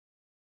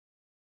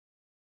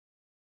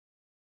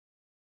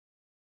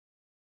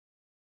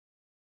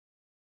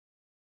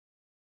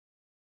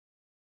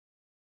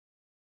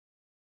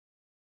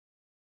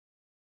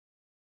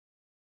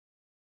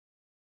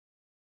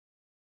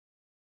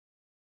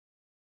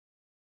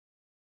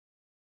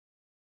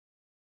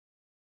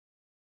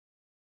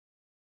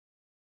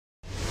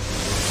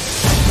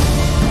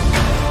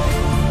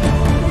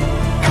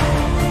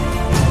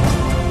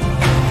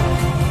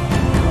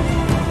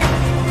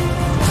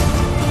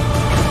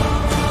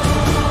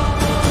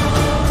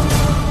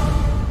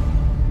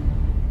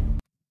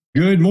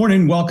Good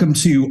morning. Welcome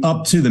to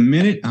Up to the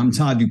Minute. I'm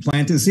Todd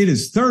Duplantis. It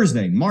is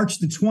Thursday, March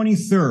the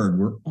 23rd.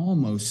 We're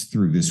almost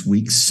through this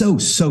week. So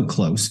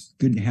close.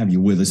 Good to have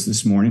you with us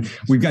this morning.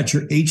 We've got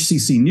your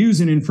HCC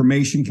news and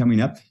information coming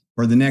up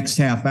for the next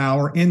half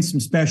hour and some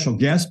special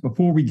guests.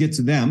 Before we get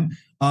to them,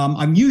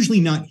 I'm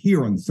usually not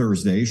here on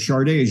Thursdays.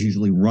 Sade is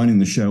usually running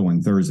the show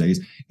on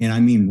Thursdays, and I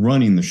mean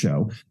running the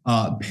show.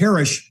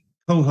 Parrish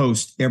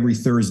co-hosts every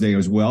Thursday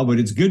as well, but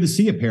it's good to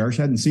see you, Parrish.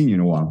 I hadn't seen you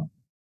in a while.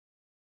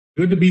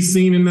 Good to be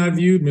seen and not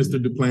viewed,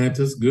 Mr.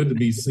 Duplantis. Good to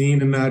be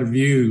seen and not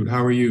viewed.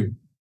 How are you?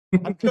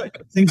 I'm good.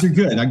 Things are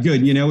good. I'm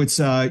good. You know, it's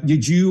I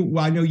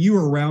know you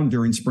were around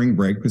during spring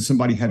break because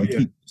somebody had to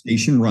keep the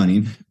station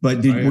running, but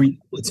were you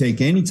able to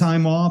take any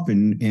time off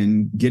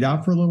and get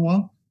out for a little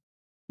while?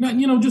 Not,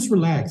 just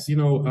relax,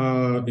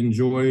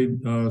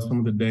 enjoyed some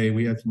of the day.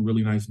 We had some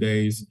really nice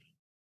days.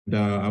 And,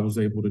 I was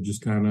able to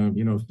just kind of,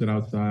 sit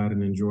outside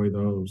and enjoy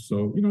those.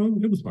 So,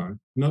 it was fine.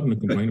 Nothing to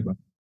complain about.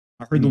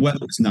 I heard the weather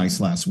was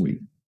nice last week.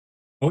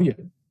 Oh, yeah.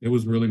 It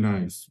was really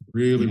nice.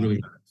 Really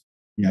nice.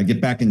 Yeah, I get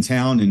back in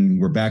town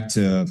and we're back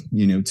to,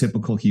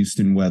 typical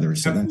Houston weather.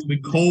 So absolutely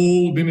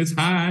cold and it's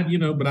hot,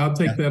 but I'll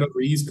take that over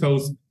East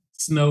Coast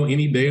snow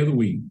any day of the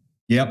week.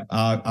 Yep,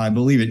 I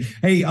believe it.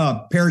 Hey,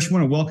 Parrish,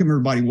 want to welcome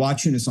everybody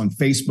watching us on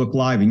Facebook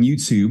Live and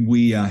YouTube.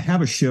 We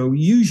have a show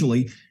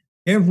usually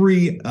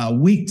every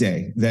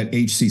weekday that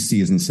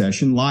HCC is in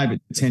session, live at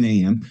 10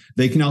 a.m.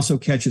 They can also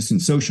catch us in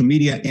social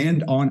media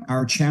and on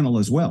our channel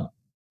as well.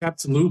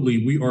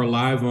 Absolutely. We are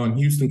live on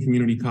Houston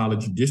Community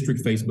College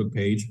District Facebook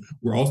page.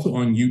 We're also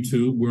on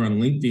YouTube. We're on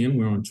LinkedIn.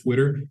 We're on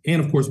Twitter.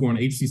 And, of course, we're on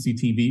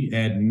HCCTV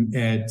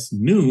at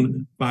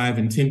noon, 5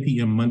 and 10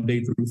 p.m.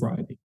 Monday through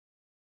Friday.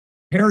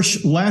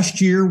 Parrish,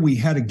 last year we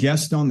had a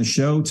guest on the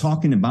show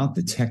talking about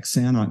the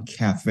Texana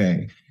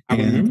Café. I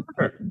remember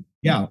her.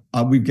 Yeah,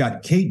 we've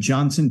got Kate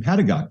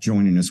Johnson-Patagoc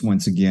joining us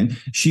once again.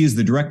 She is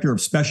the Director of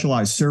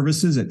Specialized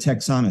Services at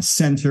Texana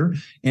Center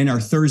and our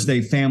Thursday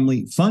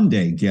Family Fun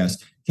Day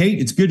guest. Kate,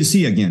 it's good to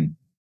see you again.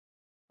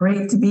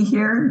 Great to be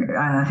here.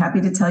 Happy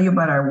to tell you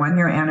about our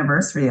 1-year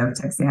anniversary of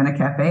Texana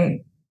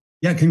Café.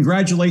 Yeah,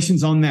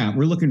 congratulations on that.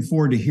 We're looking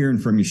forward to hearing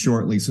from you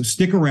shortly. So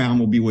stick around.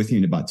 We'll be with you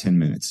in about 10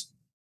 minutes.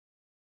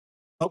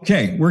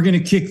 Okay, we're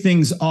going to kick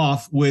things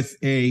off with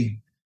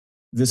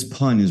this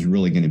pun is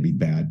really going to be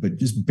bad, but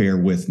just bear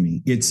with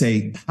me. It's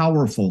a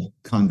powerful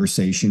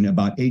conversation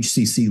about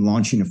HCC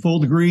launching a full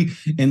degree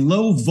in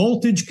low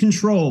voltage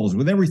controls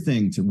with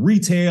everything to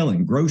retail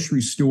and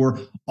grocery store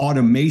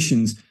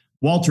automations.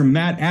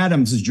 Matt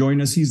Adams is joining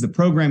us. He's the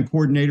program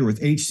coordinator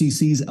with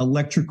HCC's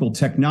Electrical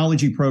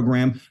Technology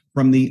program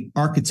from the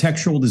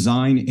Architectural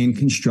Design and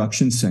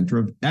Construction Center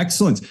of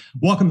Excellence.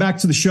 Welcome back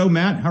to the show,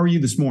 Matt. How are you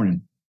this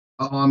morning?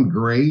 Oh, I'm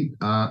great.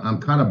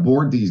 I'm kind of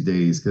bored these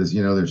days because,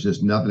 there's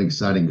just nothing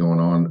exciting going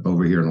on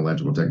over here in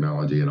electrical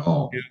technology at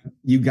all.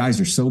 You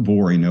guys are so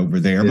boring over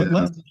there. Yeah. But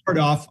let's start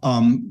off.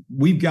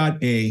 We've got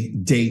a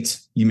date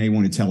you may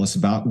want to tell us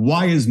about.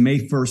 Why is May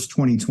 1st,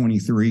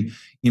 2023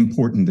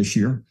 important this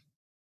year?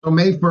 So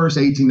May 1st,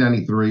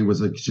 1893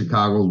 was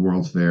Chicago's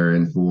World's Fair.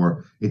 And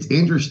it's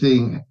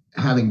interesting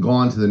having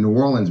gone to the New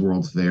Orleans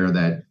World's Fair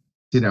that,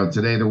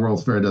 today the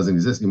World's Fair doesn't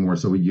exist anymore.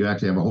 So you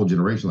actually have a whole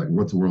generation like,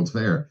 what's the World's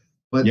Fair?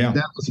 But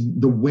that was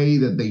the way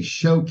that they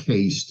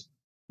showcased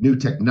new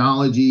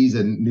technologies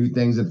and new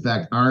things. In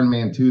fact, Iron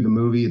Man 2, the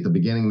movie at the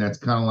beginning, that's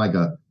kind of like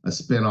a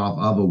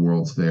spinoff of a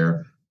World's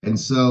Fair. And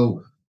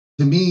so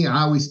to me,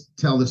 I always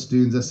tell the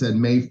students, I said,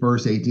 May 1st,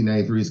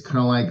 1893 is kind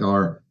of like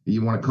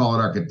you want to call it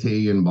our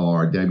cotillion ball,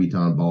 our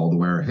debutante ball,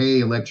 where, hey,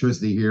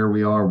 electricity, here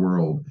we are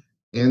world.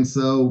 And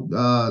so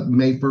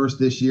May 1st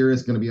this year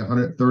is going to be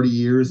 130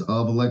 years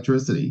of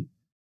electricity.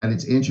 And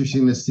it's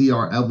interesting to see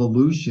our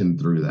evolution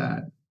through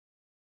that.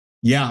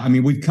 Yeah, I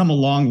mean, we've come a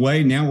long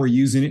way. Now we're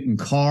using it in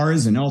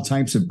cars and all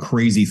types of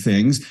crazy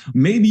things.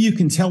 Maybe you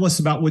can tell us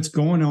about what's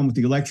going on with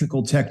the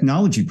electrical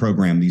technology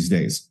program these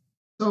days.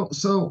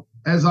 So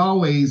as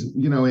always,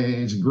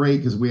 it's great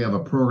because we have a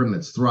program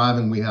that's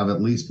thriving. We have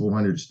at least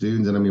 400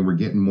 students, and I mean, we're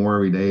getting more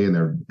every day,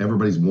 and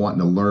everybody's wanting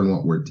to learn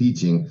what we're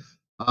teaching.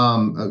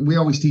 We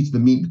always teach the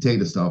meat and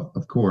potato stuff,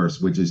 of course,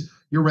 which is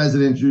your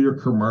residential, your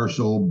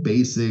commercial,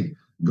 basic.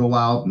 Go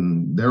out,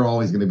 and they're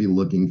always going to be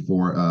looking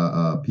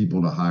for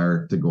people to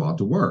hire to go out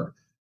to work.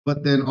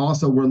 But then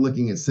also we're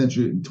looking at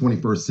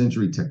 21st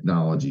century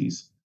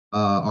technologies,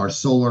 our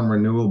solar and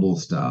renewable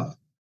stuff.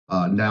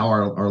 Now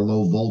our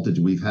low voltage.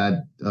 We've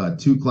had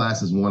 2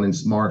 classes, one in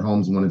smart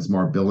homes, one in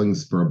smart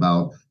buildings for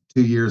about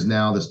 2 years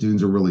now. The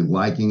students are really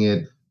liking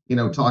it.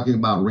 Talking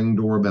about Ring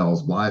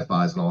doorbells,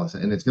 Wi-Fi's, and all this.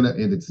 And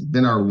it's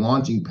been our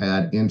launching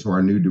pad into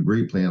our new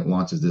degree plan. It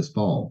launches this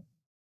fall.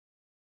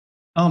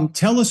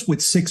 Tell us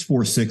what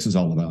 646 is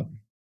all about.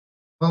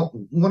 Well,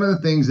 one of the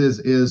things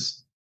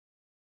is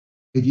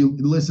if you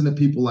listen to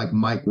people like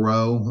Mike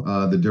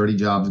Rowe, the Dirty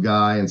Jobs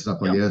guy and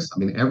stuff like this, I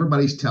mean,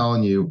 everybody's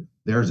telling you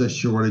there's a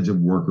shortage of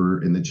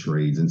worker in the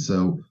trades. And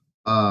so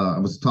I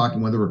was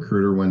talking with a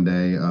recruiter one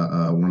day,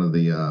 one of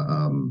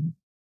the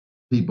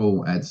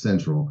people at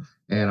Central,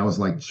 and I was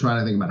like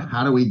trying to think about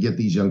how do we get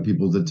these young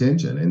people's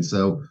attention. And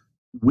so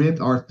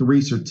with our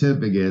 3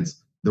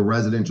 certificates, the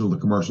residential, the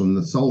commercial, and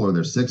the solar,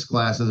 there's 6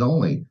 classes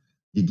only.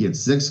 You get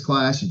 6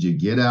 classes, you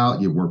get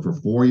out, you work for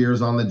 4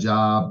 years on the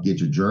job, get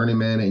your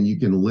journeyman, and you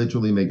can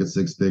literally make a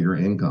 6-figure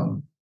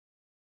income.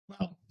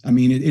 Wow. I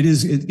mean,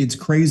 it's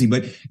crazy.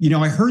 But, you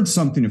know, I heard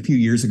something a few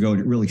years ago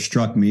that really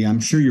struck me. I'm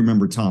sure you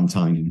remember Tom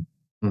Tynan.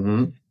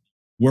 Mm-hmm.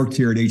 Worked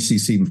here at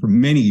HCC for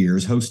many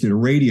years, hosted a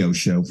radio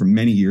show for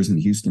many years in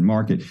the Houston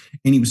market.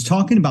 And he was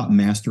talking about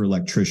master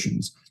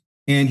electricians.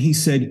 And he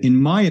said, in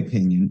my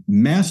opinion,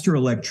 master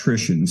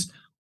electricians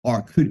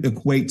could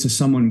equate to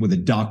someone with a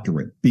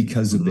doctorate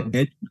because of the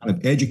amount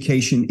of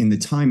education and the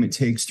time it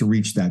takes to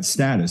reach that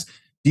status.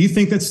 Do you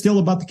think that's still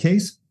about the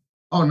case?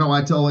 Oh, no,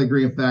 I totally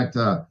agree. In fact,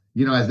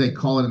 you know, as they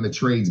call it in the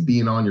trades,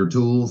 being on your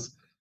tools.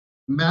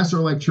 Master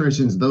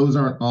electricians, those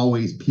aren't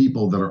always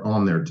people that are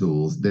on their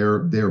tools. They're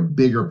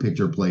bigger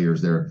picture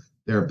players.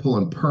 They're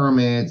pulling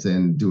permits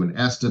and doing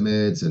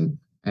estimates and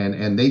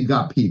they've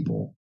got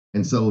people.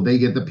 And so they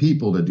get the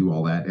people to do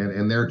all that.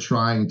 And they're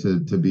trying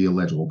to be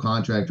electrical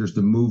contractors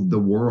to move the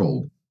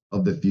world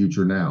of the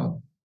future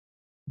now.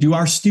 Do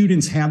our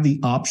students have the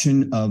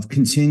option of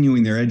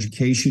continuing their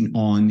education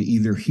on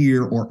either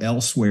here or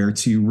elsewhere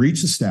to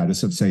reach the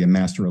status of, say, a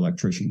master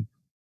electrician?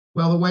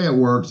 Well, the way it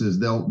works is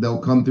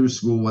they'll come through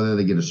school, whether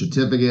they get a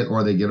certificate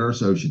or they get their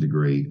associate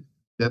degree.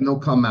 Then they'll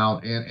come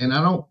out,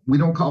 and we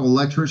don't call them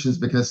electricians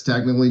because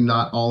technically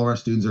not all of our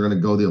students are going to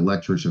go the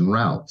electrician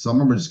route. Some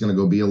of them are just going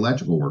to go be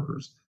electrical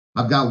workers.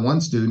 I've got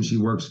one student, she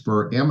works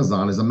for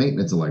Amazon as a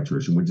maintenance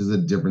electrician, which is a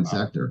different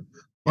sector.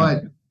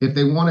 But if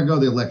they want to go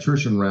the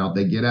electrician route,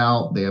 they get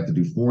out, they have to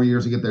do 4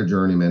 years to get their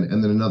journeyman,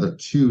 and then another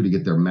 2 to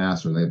get their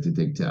master, and they have to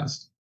take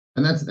tests.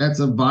 And that's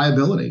a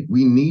viability.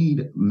 We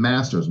need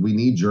masters, we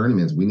need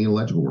journeymans, we need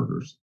electrical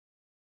workers.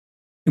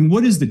 And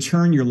what is the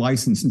Turn Your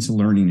License into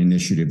Learning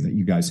initiative that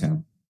you guys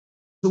have?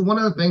 So one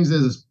of the things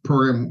is, as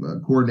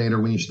program coordinator,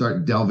 when you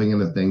start delving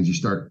into things, you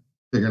start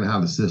figuring out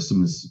how the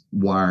system is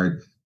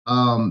wired.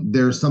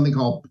 There's something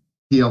called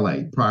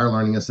PLA, Prior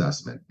Learning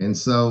Assessment. And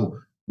so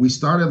we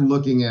started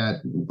looking at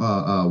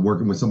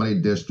working with somebody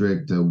at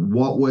district,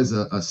 what was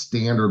a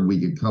standard we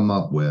could come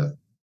up with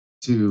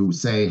to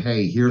say,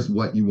 hey, here's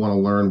what you want to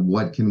learn.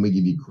 What can we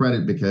give you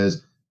credit?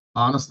 Because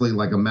honestly,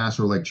 like a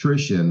master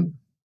electrician,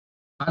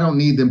 I don't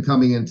need them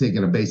coming in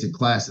taking a basic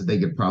class that they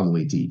could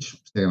probably teach,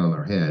 stand on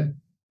their head.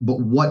 But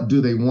what do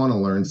they want to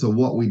learn? So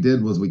what we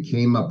did was we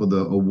came up with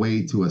a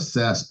way to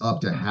assess up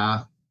to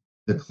half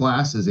the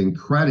classes in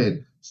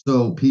credit.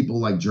 So people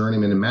like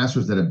journeymen and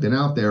masters that have been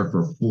out there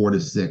for 4 to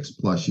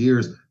 6+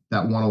 years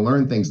that want to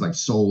learn things like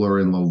solar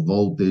and low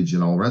voltage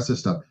and all the rest of the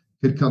stuff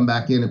could come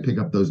back in and pick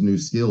up those new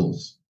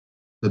skills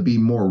to be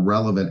more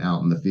relevant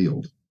out in the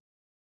field.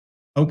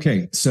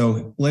 Okay,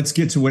 so let's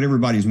get to what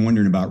everybody's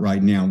wondering about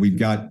right now. We've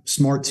got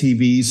smart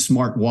TVs,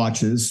 smart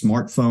watches,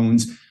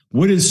 smartphones.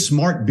 What is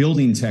smart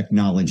building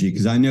technology?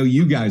 Because I know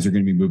you guys are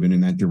going to be moving in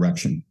that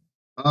direction.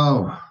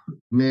 Oh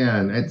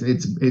man,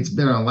 it's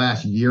been our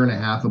last year and a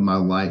half of my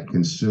life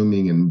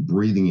consuming and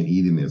breathing and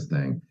eating this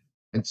thing.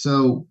 And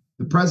so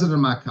the president of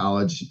my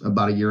college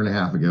about a year and a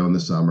half ago in the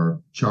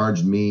summer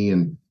charged me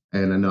and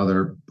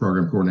another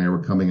program coordinator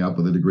were coming up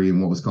with a degree in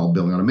what was called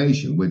building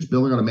automation, which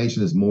building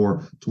automation is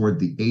more toward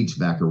the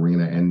HVAC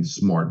arena and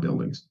smart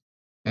buildings.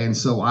 And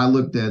so I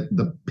looked at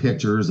the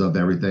pictures of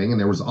everything, and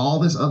there was all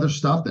this other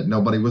stuff that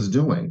nobody was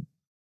doing.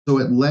 So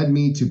it led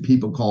me to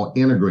people called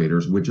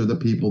integrators, which are the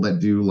people that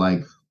do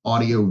like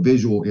audio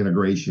visual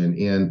integration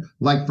in,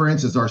 like, for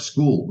instance, our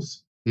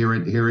schools.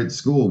 Here at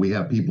school, we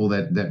have people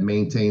that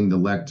maintain the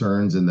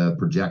lecterns and the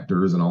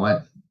projectors and all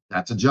that.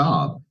 That's a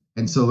job.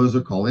 And so those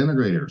are called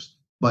integrators.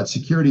 But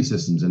security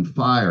systems and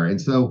fire. And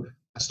so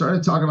I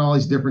started talking to all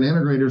these different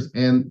integrators,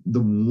 and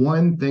the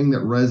one thing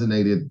that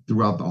resonated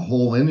throughout the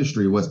whole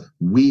industry was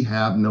we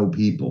have no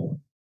people.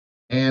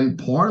 And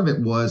part of it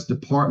was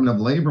Department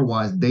of Labor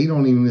wise, they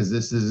don't even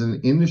exist as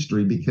an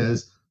industry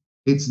because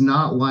it's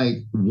not like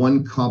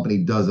one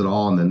company does it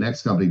all and the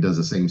next company does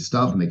the same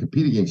stuff and they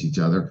compete against each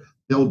other.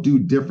 They'll do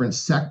different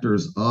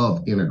sectors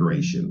of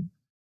integration.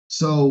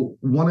 So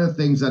one of the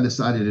things I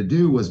decided to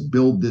do was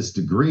build this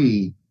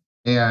degree.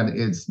 And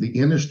it's the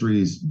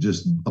industry's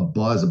just a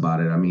buzz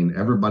about it. I mean,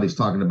 everybody's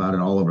talking about it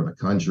all over the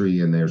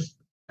country, and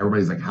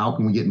everybody's like, how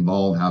can we get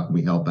involved? How can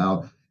we help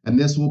out? And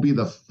this will be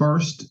the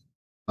first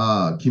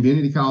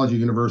community college or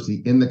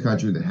university in the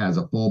country that has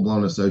a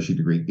full-blown associate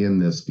degree in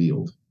this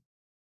field.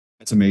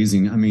 That's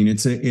amazing. I mean,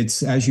 it's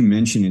as you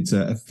mentioned, it's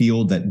a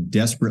field that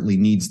desperately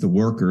needs the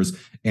workers,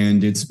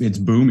 and it's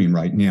booming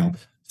right now.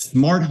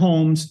 Smart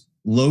homes,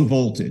 low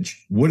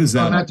voltage. What is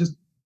that?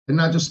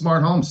 Not just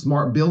smart homes,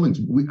 smart buildings.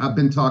 I've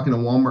been talking to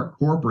Walmart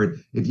corporate.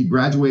 If you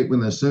graduate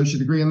with an associate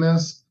degree in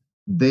this,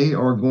 they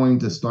are going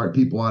to start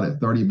people out at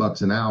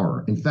 $30 an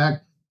hour. In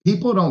fact,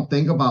 people don't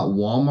think about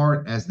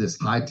Walmart as this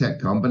high-tech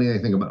company. They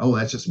think about, oh,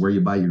 that's just where you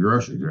buy your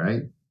groceries,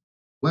 right?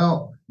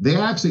 Well, they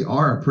actually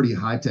are a pretty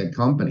high-tech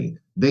company.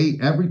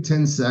 Every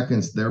 10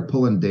 seconds, they're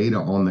pulling data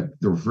on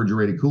the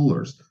refrigerated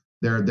coolers.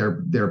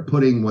 They're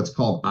putting what's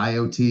called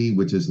IoT,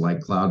 which is like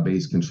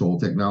cloud-based control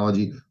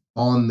technology,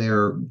 on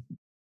their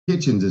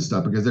kitchens and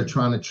stuff because they're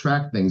trying to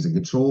track things and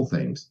control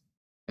things.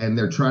 And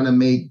they're trying to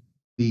make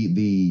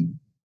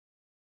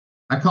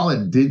I call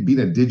it being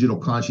a digital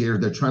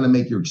concierge. They're trying to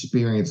make your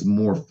experience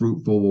more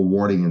fruitful,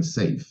 rewarding, and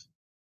safe.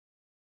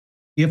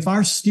 If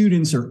our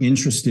students are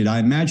interested, I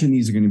imagine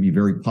these are going to be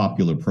very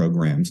popular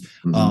programs.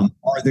 Are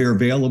there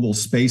available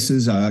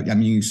spaces? I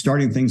mean, you're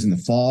starting things in the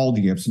fall.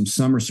 Do you have some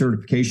summer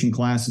certification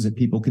classes that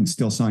people can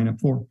still sign up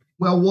for?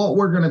 Well, what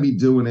we're going to be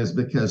doing is,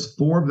 because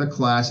 4 of the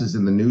classes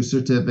in the new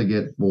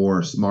certificate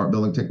for smart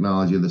building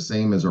technology are the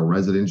same as our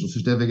residential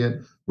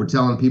certificate, we're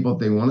telling people if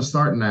they want to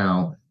start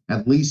now,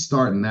 at least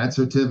start in that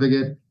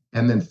certificate,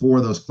 and then 4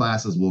 of those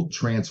classes will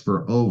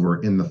transfer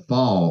over in the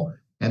fall.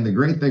 And the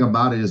great thing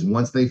about it is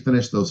once they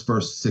finish those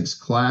first 6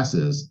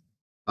 classes,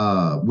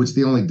 which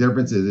the only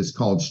difference is it's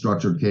called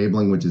structured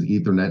cabling, which is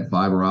Ethernet,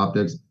 fiber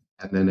optics,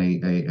 and then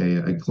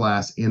a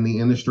class in the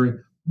industry.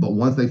 But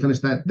once they finish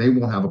that, they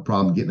won't have a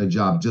problem getting a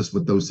job just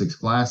with those 6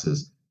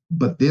 classes.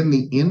 But then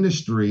the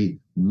industry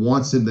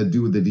wants them to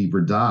do the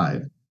deeper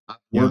dive. I've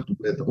worked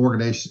with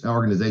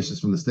organizations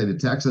from the state of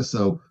Texas.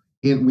 So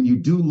when you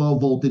do low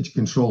voltage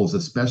controls,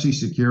 especially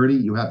security,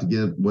 you have to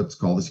get what's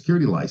called a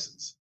security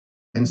license.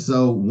 And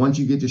so once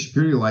you get your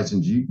security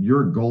license,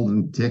 you're a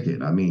golden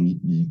ticket. I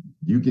mean,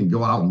 you can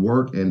go out and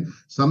work, and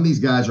some of these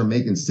guys are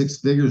making 6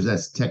 figures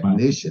as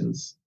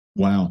technicians.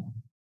 Wow.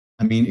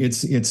 I mean,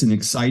 it's an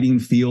exciting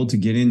field to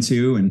get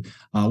into, and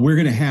we're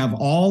going to have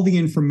all the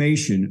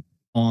information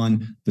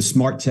on the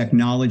Smart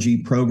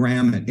Technology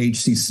program at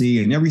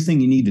HCC and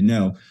everything you need to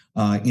know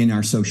in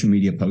our social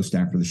media post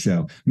after the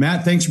show.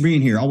 Matt, thanks for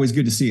being here. Always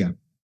good to see you.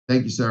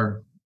 Thank you,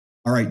 sir.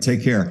 All right,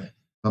 take care.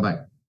 Bye-bye.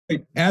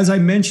 As I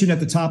mentioned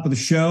at the top of the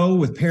show,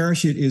 with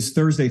Parrish, it is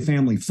Thursday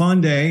Family Fun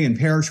Day, and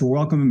Parrish, we're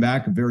welcoming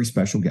back a very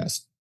special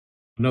guest.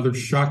 Another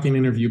shocking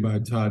interview by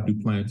Todd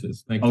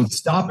Duplantis. Thank you. Oh,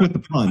 stop with the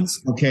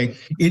puns. Okay.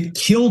 It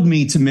killed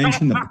me to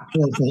mention the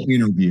powerful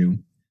interview,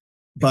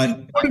 but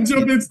I want to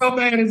jump in so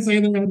bad and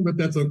say that, but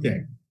that's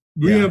okay.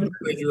 We have the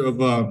pleasure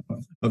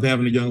of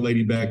having a young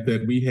lady back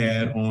that we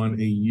had on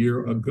a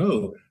year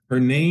ago. Her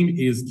name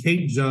is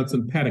Kate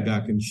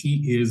Johnson-Patagoc, and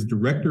she is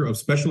Director of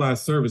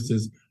Specialized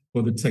Services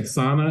for the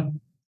Texana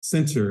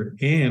Center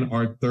and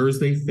our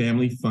Thursday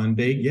Family Fun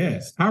Day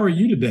guest. How are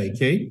you today,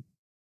 Kate?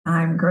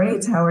 I'm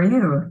great. How are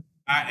you?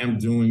 I am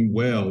doing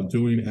well,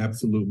 doing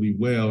absolutely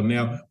well.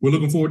 Now, we're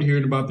looking forward to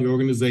hearing about the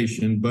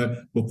organization,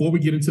 but before we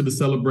get into the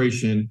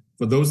celebration,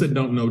 for those that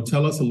don't know,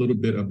 tell us a little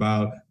bit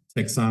about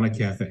Texana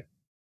Café.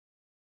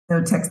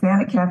 So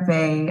Texana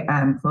Café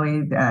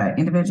employs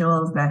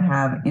individuals that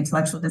have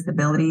intellectual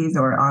disabilities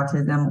or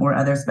autism or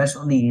other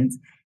special needs,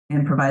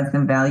 and provides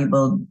them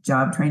valuable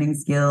job training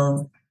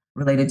skills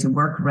related to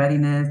work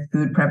readiness,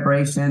 food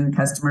preparation,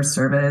 customer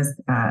service,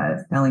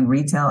 selling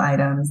retail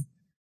items.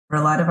 For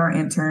a lot of our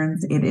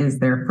interns, it is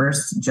their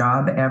first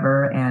job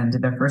ever and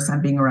their first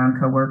time being around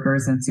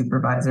coworkers and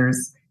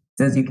supervisors.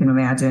 So as you can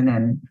imagine,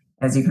 and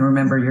as you can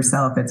remember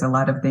yourself, it's a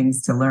lot of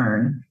things to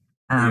learn.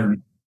 Oh,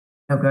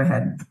 go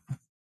ahead.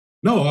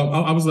 No,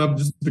 I was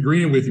just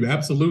agreeing with you.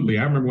 Absolutely.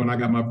 I remember when I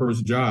got my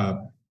first job.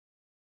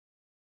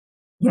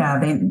 Yeah,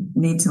 they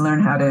need to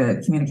learn how to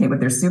communicate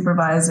with their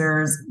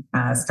supervisors,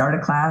 start a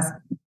class,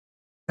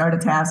 start a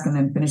task, and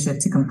then finish it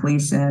to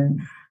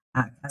completion,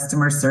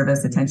 customer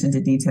service, attention to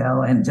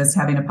detail, and just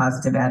having a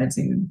positive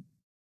attitude.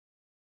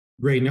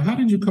 Great. Now, how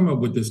did you come up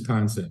with this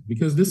concept?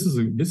 Because this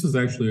is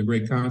actually a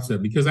great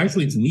concept, because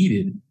actually it's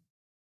needed.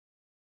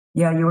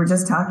 Yeah, you were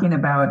just talking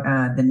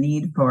about the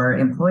need for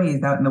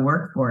employees out in the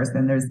workforce,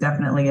 and there's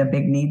definitely a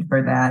big need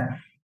for that.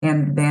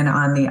 And then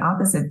on the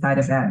opposite side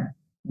of that,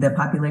 the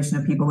population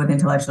of people with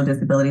intellectual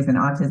disabilities and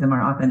autism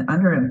are often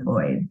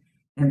underemployed.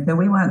 And so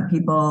we want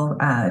people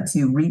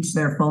to reach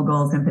their full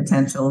goals and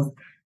potentials.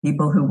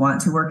 People who want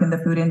to work in the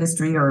food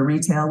industry or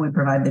retail, we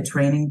provide the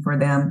training for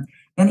them.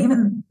 And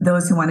even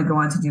those who want to go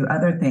on to do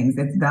other things,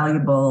 it's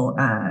valuable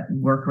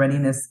work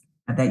readiness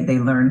that they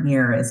learn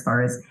here as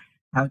far as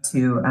how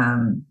to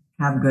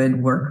have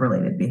good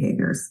work-related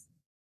behaviors.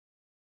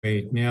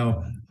 Great.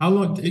 Now, how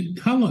long,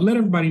 let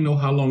everybody know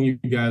how long you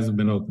guys have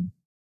been open.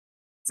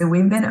 So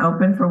we've been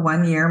open for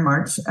 1 year.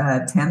 March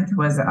 10th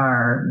was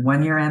our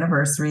 1 year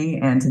anniversary,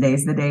 and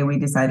today's the day we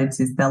decided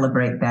to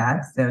celebrate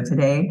that. So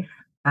today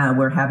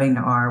we're having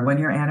our 1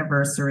 year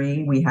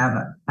anniversary. We have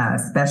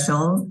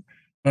specials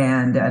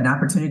and an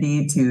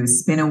opportunity to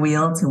spin a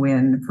wheel to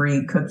win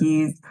free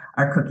cookies.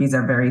 Our cookies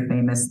are very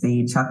famous,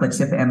 the chocolate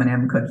chip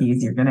M&M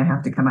cookies. You're going to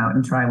have to come out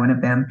and try one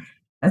of them,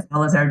 as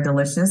well as our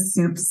delicious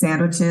soups,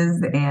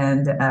 sandwiches,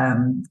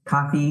 and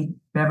coffee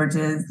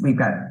beverages. We've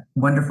got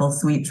wonderful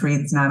sweet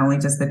treats, not only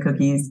just the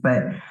cookies,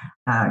 but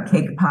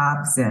cake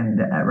pops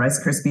and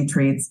Rice Krispie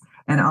treats.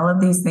 And all of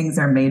these things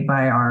are made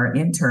by our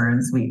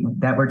interns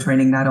that we're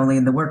training not only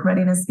in the work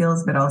readiness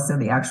skills, but also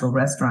the actual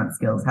restaurant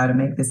skills, how to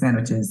make the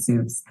sandwiches,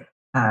 soups,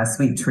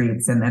 sweet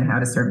treats, and then how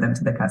to serve them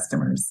to the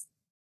customers.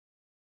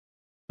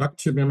 Dr.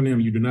 Chip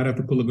M&M, you do not have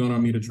to pull a gun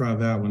on me to try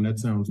that one. That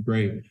sounds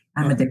great.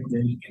 I'm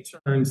addicted.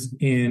 Interns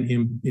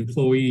and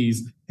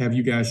employees have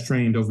you guys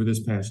trained over this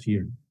past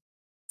year?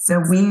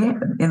 So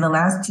in the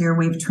last year,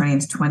 we've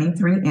trained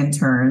 23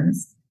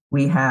 interns.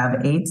 We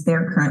have 8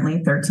 there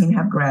currently, 13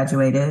 have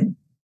graduated.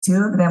 2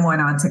 of them went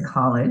on to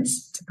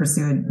college to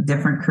pursue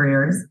different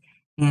careers,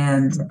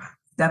 and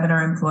 7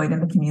 are employed in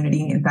the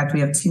community. In fact,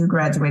 we have 2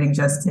 graduating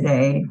just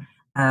today.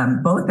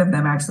 Both of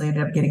them actually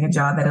ended up getting a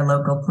job at a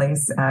local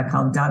place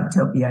called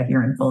Dogtopia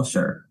here in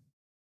Fulshire.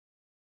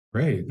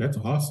 Great, that's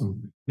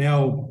awesome.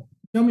 Now,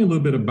 tell me a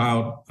little bit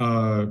about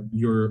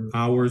your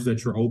hours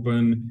that you're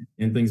open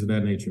and things of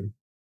that nature.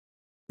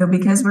 So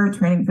because we're a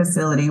training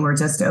facility, we're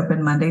just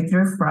open Monday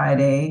through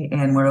Friday,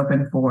 and we're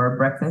open for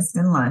breakfast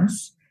and lunch.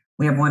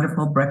 We have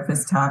wonderful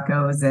breakfast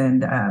tacos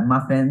and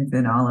muffins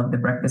and all of the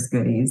breakfast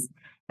goodies,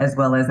 as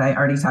well as I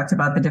already talked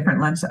about the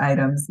different lunch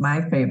items.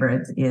 My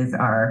favorite is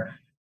our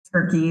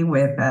turkey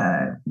with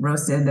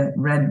roasted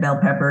red bell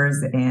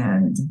peppers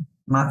and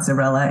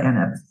mozzarella and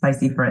a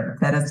spicy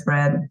feta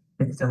spread.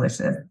 It's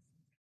delicious.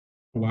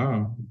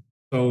 Wow.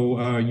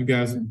 So you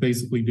guys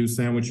basically do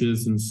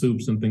sandwiches and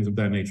soups and things of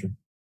that nature?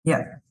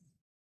 Yes.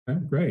 Okay,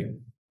 great.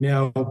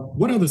 Now,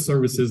 what other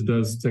services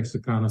does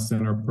Texana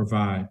Center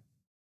provide?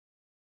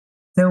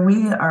 So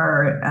we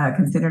are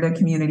considered a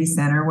community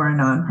center. We're a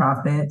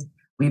nonprofit.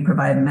 We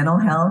provide mental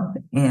health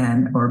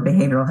or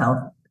behavioral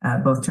health,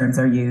 both terms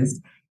are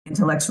used,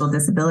 intellectual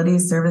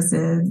disabilities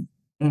services,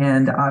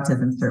 and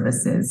autism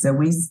services. So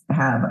we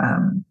have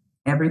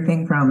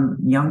everything from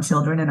young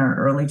children in our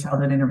early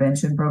childhood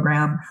intervention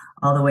program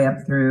all the way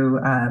up through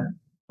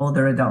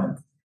older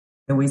adults.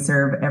 So we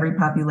serve every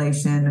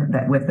population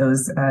with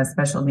those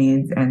special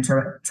needs and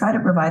try to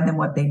provide them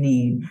what they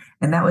need.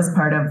 And that was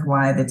part of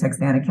why the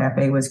Texana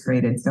Café was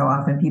created. So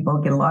often people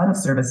get a lot of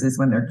services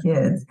when they're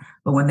kids,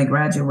 but when they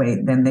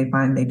graduate, then they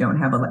find they don't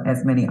have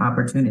as many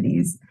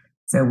opportunities.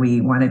 So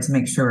we wanted to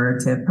make sure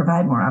to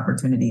provide more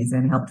opportunities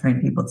and help train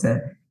people to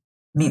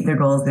meet their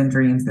goals and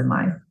dreams in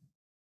life.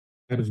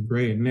 That is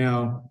great.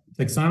 Now,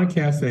 Texana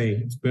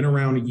Café, it's been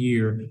around a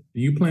year. Do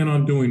you plan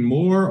on doing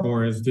more,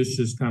 or is this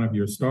just kind of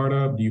your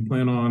startup? Do you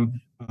plan on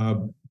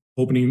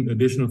opening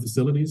additional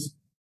facilities?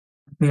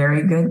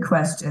 Very good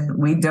question.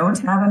 We don't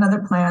have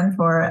another plan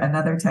for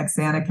another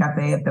Texana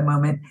Café at the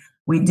moment.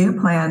 We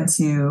do plan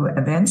to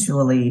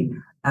eventually,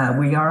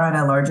 we are on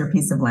a larger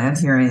piece of land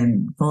here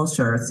in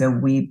Fulshire, so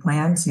we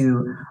plan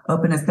to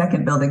open a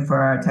second building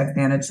for our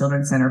Texana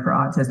Children's Center for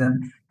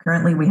Autism.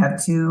 Currently, we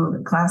have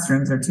 2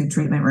 classrooms or 2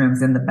 treatment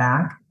rooms in the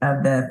back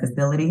of the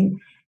facility,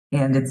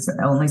 and it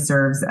only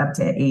serves up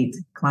to 8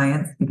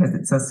 clients because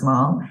it's so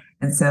small.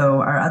 And so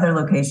our other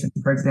locations,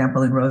 for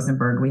example, in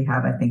Rosenberg, we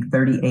have, I think,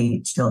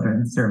 38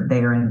 children served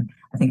there and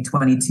I think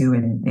 22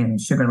 in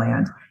Sugar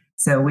Land.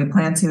 So we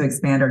plan to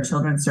expand our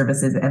children's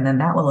services, and then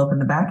that will open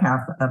the back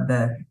half of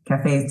the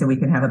cafe so we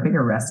can have a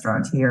bigger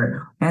restaurant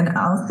here. And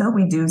also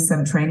we do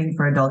some training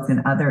for adults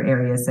in other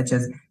areas such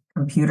as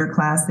computer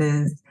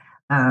classes.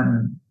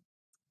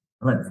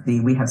 Let's see,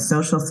 we have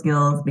social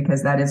skills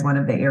because that is one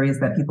of the areas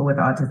that people with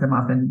autism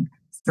often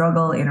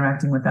struggle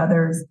interacting with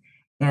others.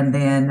 And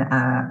then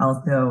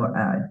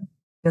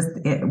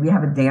we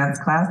have a dance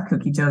class,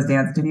 Cookie Joe's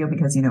Dance Studio,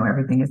 because, you know,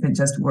 everything isn't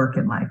just work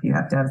in life. You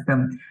have to have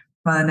some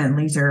fun and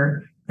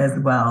leisure as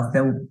well.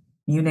 So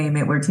you name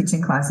it, we're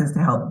teaching classes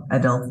to help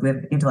adults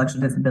with intellectual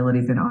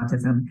disabilities and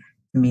autism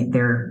to meet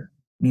their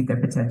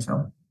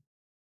potential.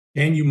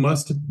 And you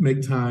must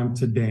make time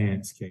to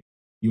dance, Kate.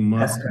 You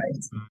must. That's right.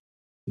 Make time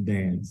to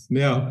dance.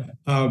 Now,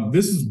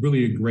 this is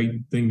really a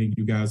great thing that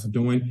you guys are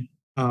doing.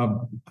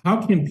 How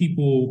can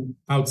people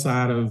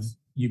outside of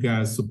you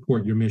guys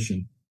support your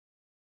mission?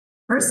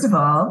 First of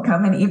all,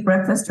 come and eat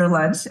breakfast or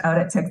lunch out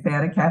at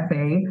Texana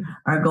Café.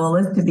 Our goal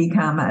is to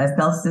become a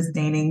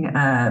self-sustaining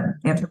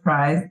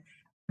enterprise.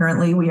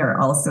 Currently, we are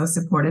also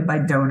supported by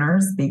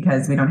donors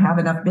because we don't have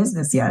enough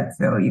business yet.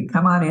 So you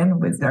come on in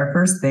was our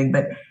first thing.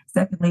 But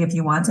secondly, if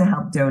you want to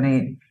help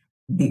donate,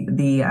 at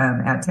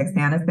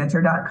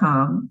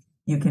texanacenter.com,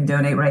 you can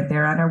donate right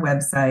there on our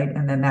website,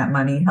 and then that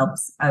money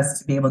helps us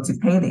to be able to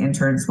pay the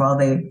interns while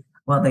they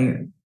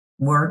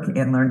work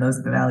and learn those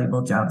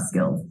valuable job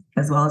skills,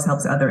 as well as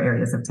helps other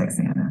areas of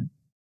Texana.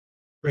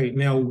 Great.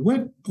 Now,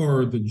 what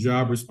are the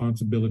job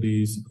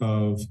responsibilities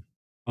of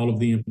all of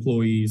the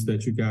employees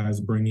that you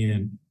guys bring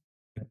in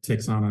at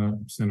Texana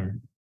Center?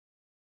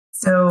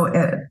 So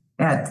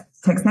at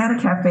Texana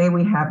Café,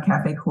 we have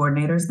cafe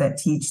coordinators that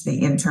teach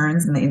the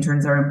interns, and the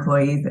interns are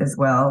employees as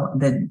well,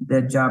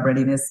 the job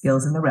readiness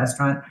skills in the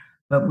restaurant.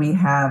 But we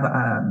have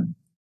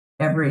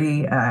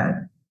every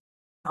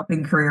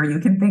helping career you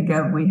can think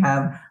of. We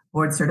have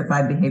board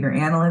certified behavior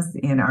analysts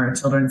in our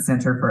Children's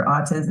Center for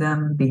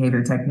Autism,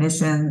 behavior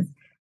technicians.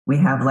 We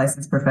have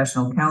licensed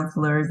professional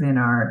counselors in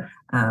our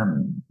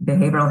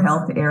behavioral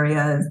health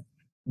areas.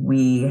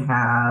 We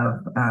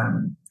have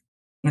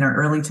in our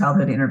early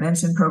childhood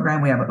intervention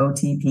program, we have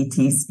OT,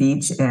 PT,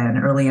 speech, and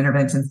early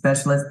intervention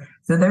specialists.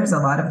 So there's a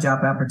lot of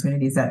job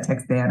opportunities at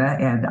Texana,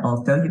 and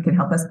also you can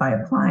help us by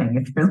applying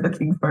if you're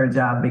looking for a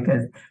job,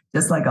 because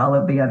just like all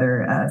of the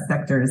other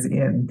sectors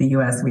in the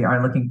U.S., we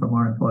are looking for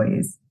more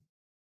employees.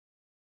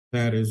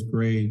 That is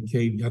great,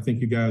 Kate. I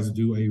think you guys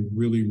do a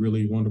really,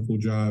 really wonderful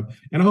job.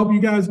 And I hope you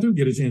guys do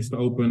get a chance to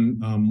open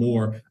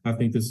more. I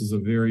think this is a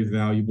very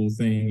valuable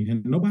thing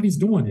and nobody's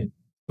doing it.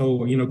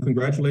 So,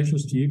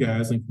 congratulations to you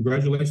guys and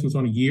congratulations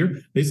on a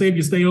year. They say if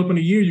you stay open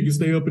a year, you can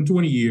stay open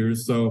 20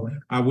 years. So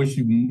I wish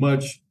you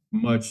much,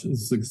 much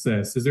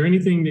success. Is there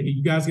anything that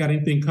you guys got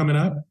anything coming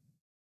up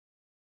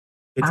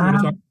that you want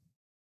to talk about?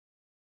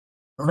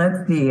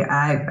 Let's see.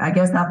 I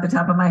guess off the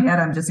top of my head,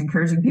 I'm just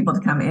encouraging people to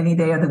come any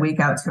day of the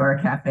week out to our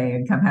cafe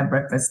and come have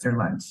breakfast or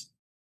lunch.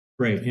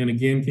 Great. And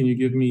again, can you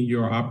give me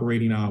your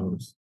operating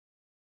hours?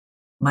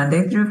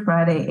 Monday through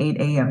Friday,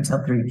 8 a.m.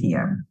 till 3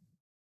 p.m.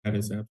 That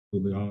is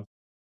absolutely awesome.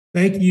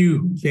 Thank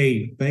you,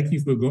 Kate. Thank you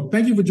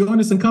for joining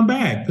us and come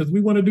back because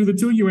we want to do the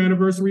 2-year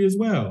anniversary as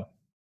well.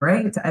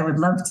 Great. I would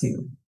love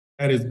to.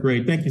 That is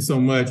great. Thank you so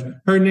much.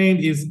 Her name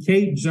is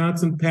Kate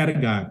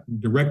Johnson-Patagoc,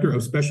 Director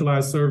of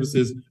Specialized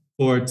Services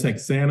for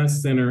Texana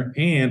Center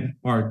and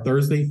our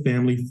Thursday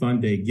Family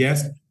Fun Day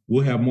guest.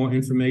 We'll have more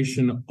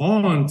information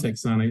on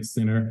Texana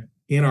Center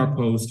in our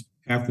post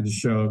after the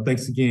show.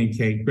 Thanks again,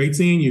 Kate. Great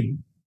seeing you.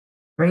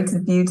 Great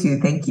to see you too.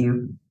 Thank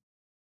you.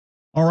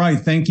 All right.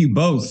 Thank you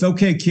both.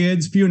 Okay,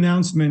 kids, few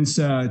announcements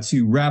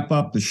to wrap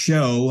up the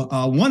show.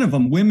 One of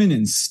them, Women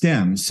in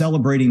STEM,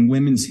 celebrating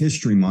Women's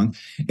History Month.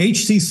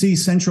 HCC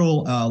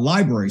Central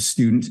Library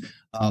student,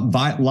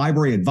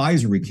 Library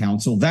Advisory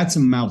Council. That's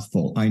a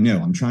mouthful. I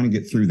know. I'm trying to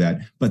get through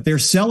that. But they're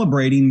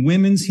celebrating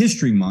Women's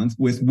History Month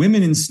with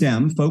Women in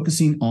STEM,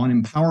 focusing on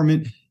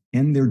empowerment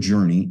and their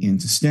journey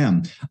into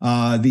STEM.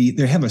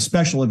 They have a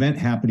special event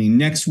happening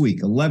next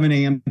week, 11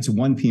 a.m. to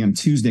 1 p.m.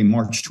 Tuesday,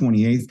 March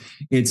 28th.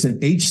 It's at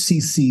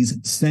HCC's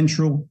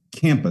Central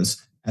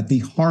Campus at the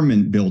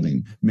Harmon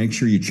Building. Make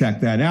sure you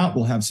check that out.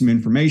 We'll have some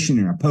information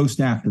in our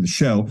post after the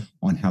show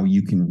on how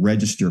you can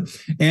register.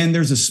 And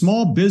there's a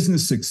small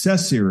business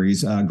success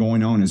series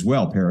going on as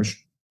well,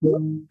 Parrish.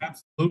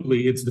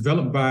 Absolutely. It's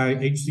developed by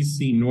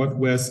HCC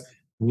Northwest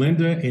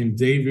Linda and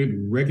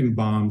David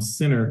Regenbaum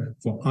Center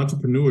for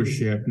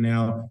Entrepreneurship.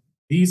 Now,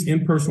 these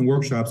in-person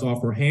workshops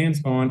offer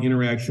hands-on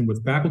interaction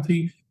with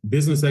faculty,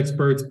 business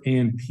experts,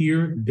 and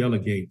peer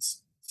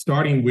delegates,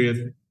 starting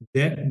with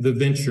Vet the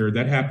Venture.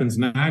 That happens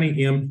 9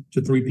 a.m.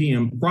 to 3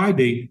 p.m.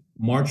 Friday,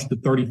 March the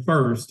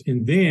 31st.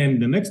 And then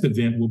the next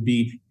event will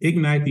be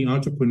Ignite the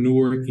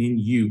Entrepreneur in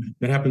You.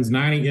 That happens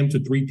 9 a.m.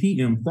 to 3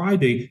 p.m.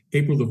 Friday,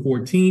 April the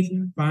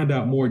 14th. Find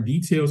out more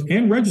details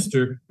and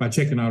register by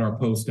checking out our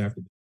post after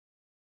this.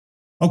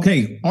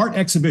 Okay, art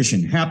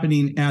exhibition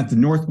happening at the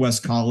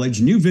Northwest College,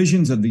 New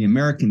Visions of the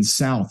American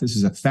South. This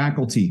is a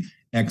faculty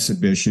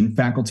exhibition.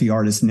 Faculty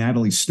artist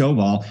Natalie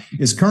Stovall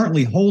is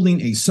currently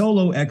holding a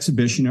solo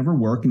exhibition of her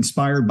work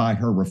inspired by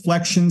her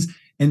reflections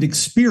and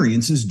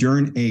experiences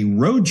during a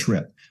road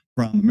trip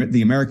from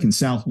the American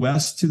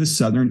Southwest to the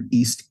Southern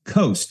East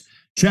Coast.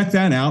 Check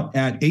that out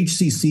at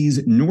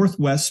HCC's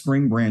Northwest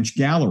Spring Branch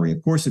Gallery.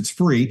 Of course, it's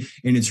free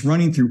and it's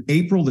running through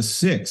April the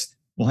 6th.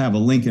 We'll have a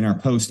link in our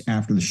post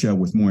after the show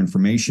with more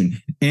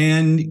information.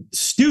 And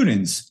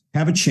students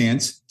have a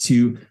chance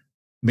to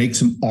make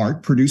some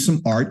art, produce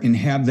some art, and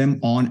have them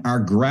on our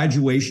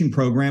graduation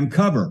program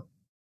cover.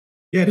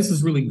 Yeah, this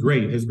is really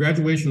great. As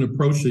graduation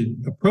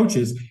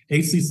approaches,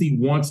 HCC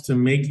wants to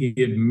make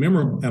it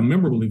a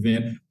memorable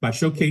event by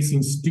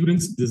showcasing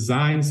students'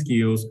 design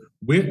skills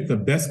with the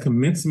best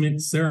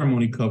commencement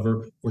ceremony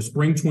cover for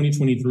spring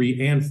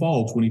 2023 and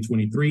fall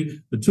 2023.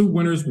 The two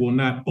winners will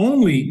not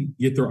only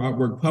get their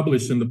artwork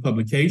published in the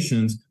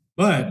publications,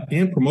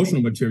 and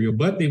promotional material,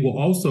 but they will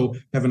also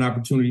have an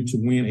opportunity to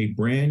win a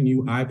brand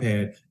new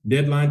iPad.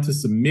 Deadline to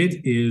submit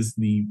is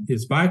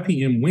 5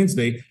 p.m.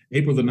 Wednesday,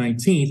 April the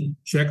 19th.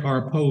 Check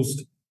our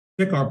post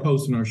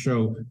in our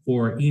show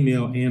for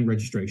email and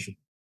registration.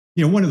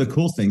 You know, one of the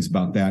cool things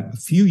about that, a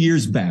few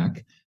years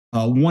back,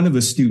 one of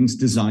the students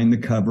designed the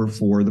cover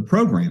for the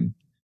program.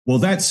 Well,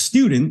 that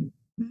student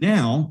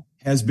now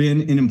has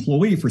been an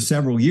employee for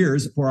several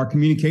years for our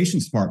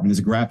communications department as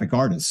a graphic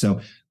artist.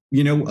 So,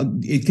 you know,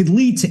 it could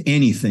lead to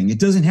anything. It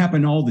doesn't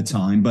happen all the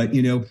time, but,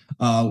 you know,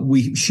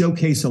 we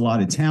showcase a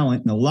lot of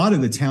talent, and a lot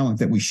of the talent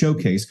that we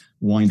showcase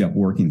wind up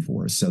working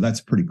for us. So that's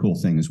a pretty cool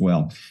thing as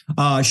well.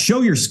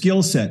 Show your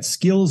skill set.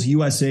 Skills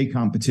USA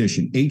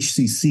competition.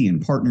 HCC,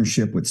 in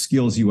partnership with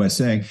Skills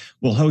USA,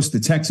 will host the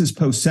Texas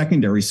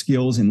Post-Secondary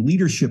Skills and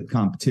Leadership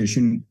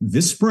Competition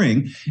this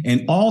spring,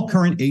 and all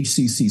current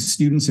HCC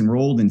students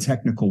enrolled in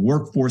technical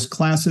workforce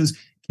classes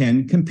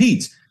can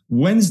compete.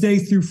 Wednesday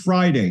through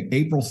Friday,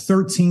 April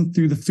 13th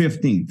through the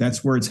 15th.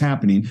 That's where it's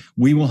happening.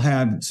 We will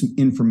have some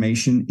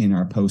information in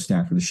our post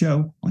after the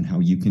show on how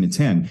you can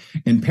attend.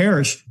 And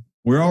Parrish,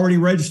 we're already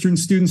registering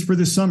students for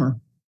this summer.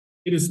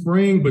 It is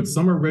spring, but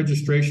summer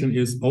registration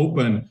is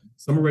open.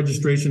 Summer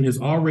registration has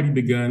already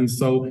begun,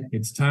 so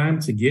it's time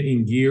to get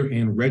in gear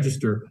and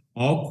register.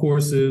 All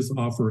courses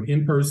offer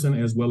in-person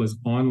as well as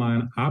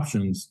online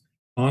options.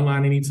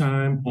 Online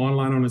anytime,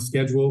 online on a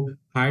schedule,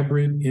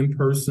 hybrid,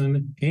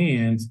 in-person,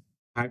 and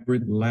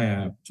hybrid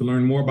lab. To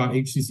learn more about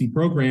HCC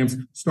programs,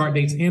 start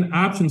dates, and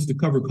options to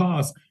cover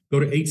costs, go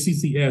to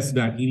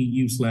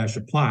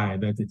hccs.edu/apply.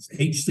 That's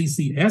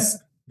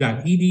hccs.edu/apply.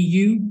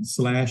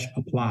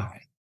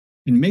 tx.edu/apply.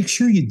 And make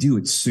sure you do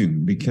it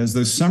soon because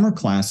those summer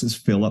classes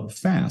fill up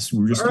fast. We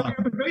were just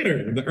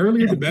The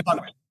earlier the better.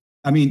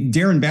 I mean,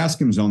 Darren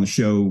Bascom's on the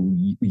show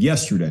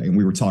yesterday, and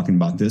we were talking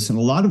about this, and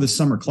a lot of the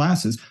summer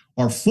classes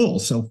are full.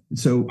 So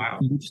wow.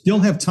 You still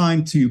have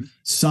time to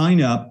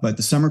sign up, but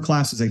the summer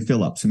classes, they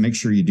fill up. So make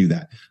sure you do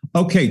that.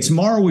 Okay,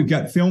 tomorrow we've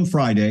got Film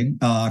Friday.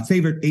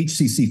 Favorite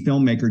HCC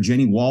filmmaker,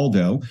 Jenny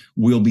Waldo,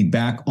 will be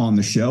back on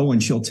the show,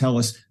 and she'll tell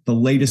us the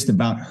latest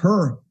about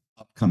her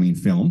upcoming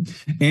film.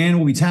 And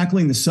we'll be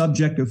tackling the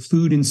subject of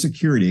food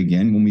insecurity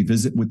again when we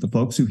visit with the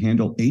folks who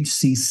handle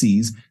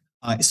HCC's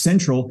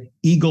Central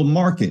Eagle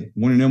Market.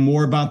 Want to know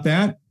more about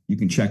that? You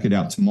can check it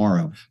out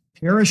tomorrow.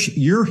 Parrish,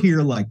 you're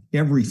here like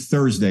every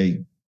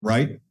Thursday,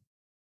 right?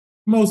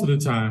 Most of the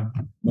time.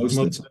 Most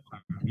of the time.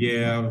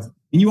 Yeah.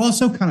 And you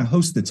also kind of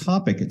host the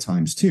topic at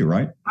times too,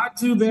 right? I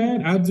do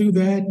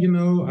that. You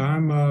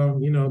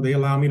know, they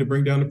allow me to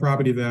bring down the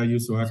property value,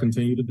 so I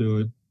continue to do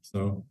it.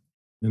 So,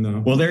 you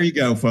know. Well, there you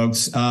go,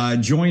 folks.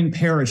 Join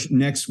Parrish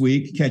next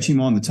week. Catch him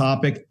on the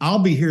topic. I'll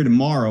be here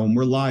tomorrow, and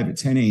we're live at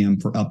 10 a.m.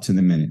 for Up to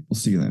the Minute. We'll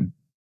see you then.